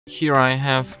Here I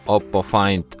have OPPO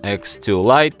Find X2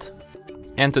 Lite,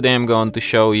 and today I'm going to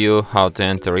show you how to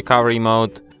enter recovery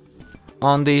mode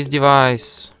on this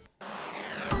device.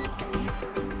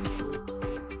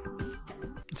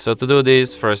 So to do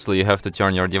this, firstly you have to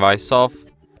turn your device off,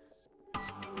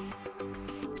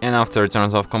 and after it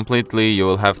turns off completely you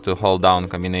will have to hold down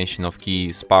combination of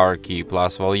keys, power key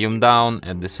plus volume down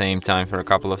at the same time for a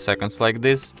couple of seconds like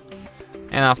this.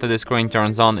 And after the screen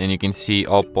turns on and you can see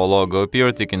OPPO logo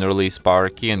appeared, you can release power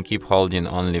key and keep holding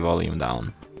only volume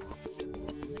down.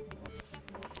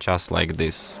 Just like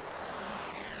this.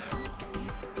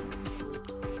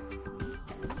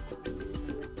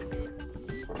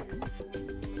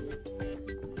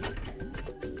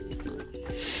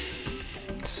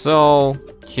 So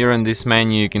here in this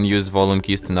menu you can use volume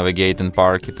keys to navigate and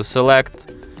power key to select,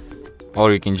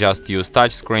 or you can just use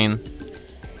touchscreen.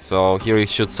 So here you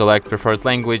should select preferred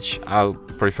language. I'll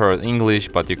prefer English,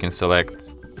 but you can select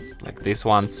like these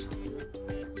ones.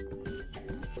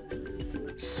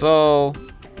 So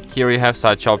here you have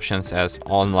such options as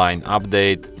online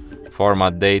update,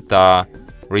 format data,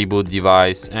 reboot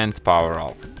device and power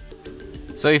off.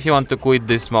 So if you want to quit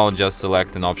this mode, just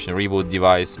select an option reboot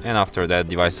device, and after that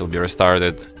device will be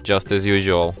restarted just as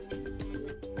usual.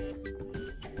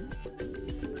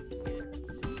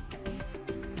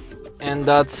 And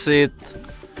that's it.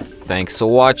 Thanks for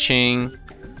watching.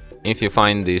 If you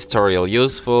find this tutorial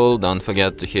useful, don't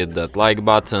forget to hit that like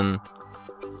button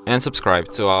and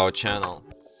subscribe to our channel.